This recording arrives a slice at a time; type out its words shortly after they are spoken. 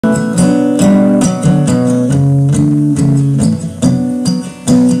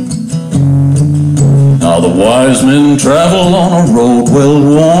Wise men travel on a road well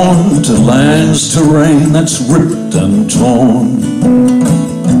worn to lands, terrain that's ripped and torn.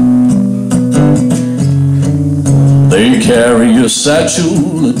 They carry a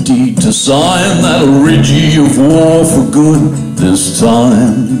satchel, a deed to sign that'll rid ye of war for good this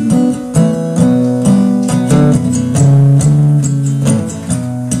time.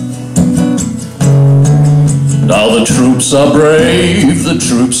 Now the troops are brave, the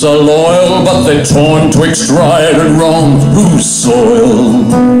troops are loyal, but they're torn twixt right and wrong, whose soil?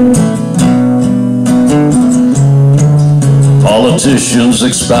 Politicians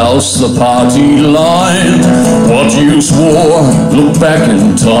espouse the party line. What use war? Look back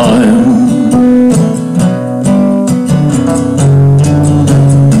in time.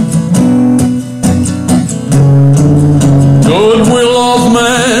 Goodwill of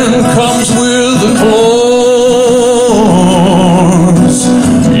man comes with a clause.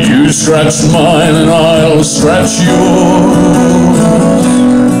 You scratch mine and I'll scratch yours.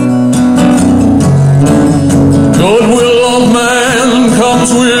 Goodwill of man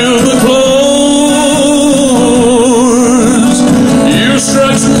comes with a clause. You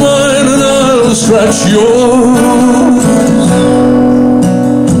scratch mine and I'll scratch yours.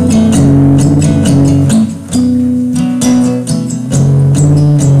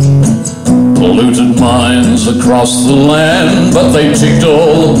 Polluted mines across the land, but they ticked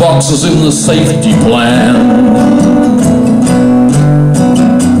all the boxes in the safety plan.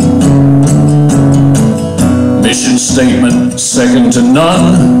 Mission statement, second to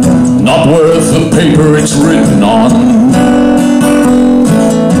none, not worth the paper it's written on.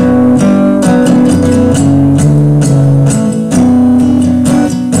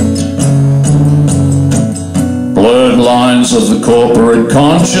 Blurred lines of the corporate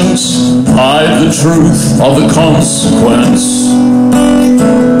conscience hide the truth of the consequence.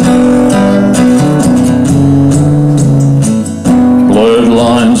 Blurred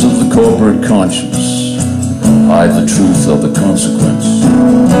lines of the corporate conscience hide the truth of the consequence.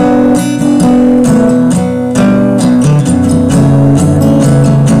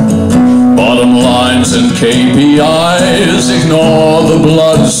 Bottom lines and KPIs ignore the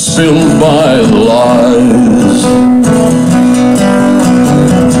blood spilled by the lies.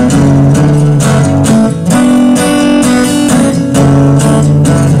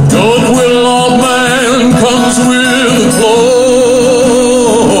 Goodwill of man comes with applause.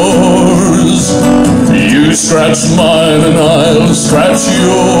 You scratch mine and I'll scratch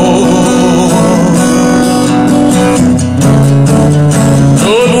yours.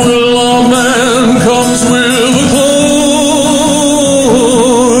 Goodwill of man comes with a clause.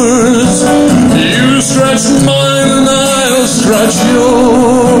 You scratch mine and I'll scratch yours.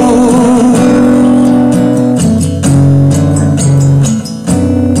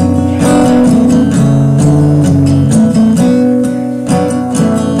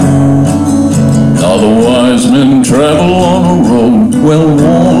 Now the wise men travel on a road well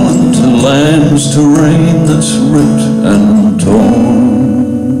worn to lands, terrain that's ripped and